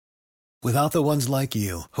Without the ones like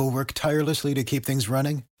you, who work tirelessly to keep things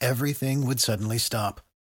running, everything would suddenly stop.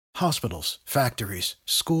 Hospitals, factories,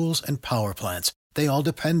 schools, and power plants, they all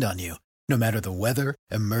depend on you. No matter the weather,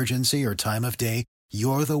 emergency, or time of day,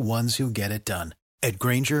 you're the ones who get it done. At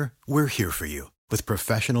Grainger, we're here for you with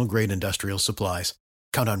professional-grade industrial supplies.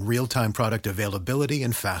 Count on real-time product availability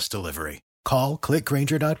and fast delivery. Call, click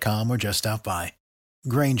Grainger.com, or just stop by.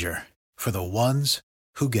 Grainger, for the ones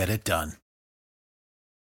who get it done.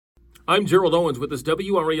 I'm Gerald Owens with this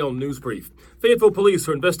WRAL News Brief. Fayetteville police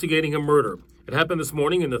are investigating a murder. It happened this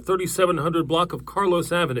morning in the 3700 block of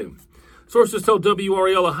Carlos Avenue. Sources tell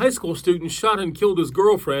WRAL a high school student shot and killed his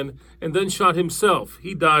girlfriend and then shot himself.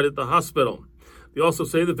 He died at the hospital. They also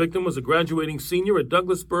say the victim was a graduating senior at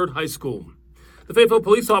Douglas Byrd High School. The Fayetteville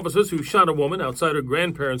police officers who shot a woman outside her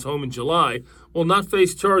grandparents' home in July will not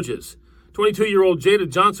face charges. 22-year-old Jada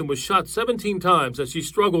Johnson was shot 17 times as she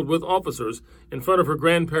struggled with officers in front of her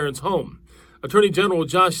grandparents' home. Attorney General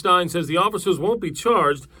Josh Stein says the officers won't be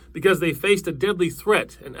charged because they faced a deadly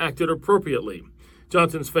threat and acted appropriately.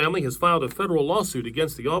 Johnson's family has filed a federal lawsuit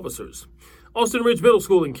against the officers. Austin Ridge Middle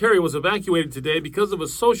School in Cary was evacuated today because of a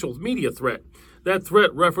social media threat. That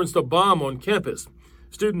threat referenced a bomb on campus.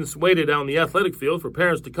 Students waited out on the athletic field for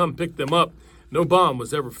parents to come pick them up. No bomb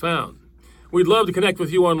was ever found. We'd love to connect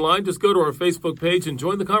with you online. Just go to our Facebook page and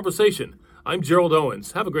join the conversation. I'm Gerald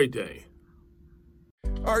Owens. Have a great day.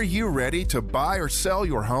 Are you ready to buy or sell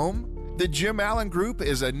your home? The Jim Allen Group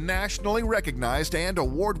is a nationally recognized and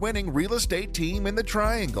award-winning real estate team in the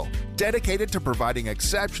Triangle, dedicated to providing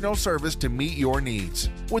exceptional service to meet your needs.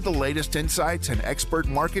 With the latest insights and expert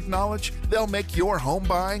market knowledge, they'll make your home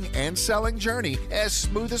buying and selling journey as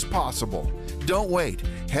smooth as possible. Don't wait.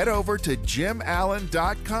 Head over to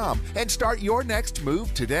jimallen.com and start your next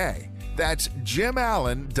move today. That's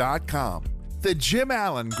jimallen.com. The Jim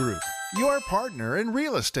Allen Group, your partner in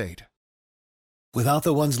real estate. Without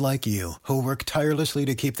the ones like you, who work tirelessly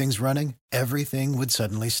to keep things running, everything would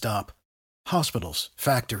suddenly stop. Hospitals,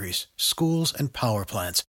 factories, schools, and power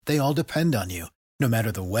plants, they all depend on you. No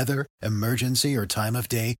matter the weather, emergency, or time of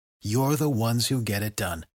day, you're the ones who get it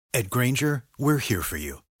done. At Grainger, we're here for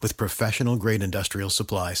you with professional-grade industrial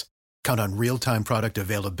supplies. Count on real-time product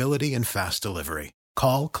availability and fast delivery.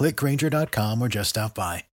 Call, click Grainger.com, or just stop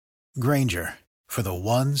by. Grainger, for the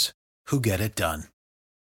ones who get it done.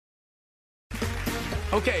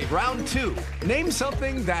 Okay, round two. Name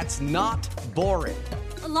something that's not boring.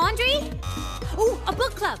 A laundry? Ooh, a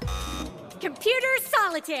book club. Computer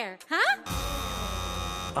solitaire, huh?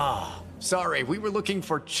 Ah, sorry, we were looking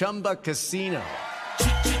for Chumba Casino.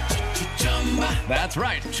 That's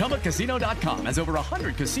right, ChumbaCasino.com has over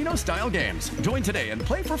 100 casino-style games. Join today and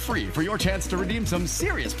play for free for your chance to redeem some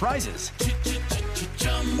serious prizes.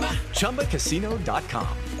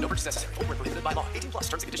 ChumbaCasino.com. No purchase necessary. Void where prohibited by law. 18+.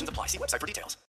 Terms and conditions apply. See website for details.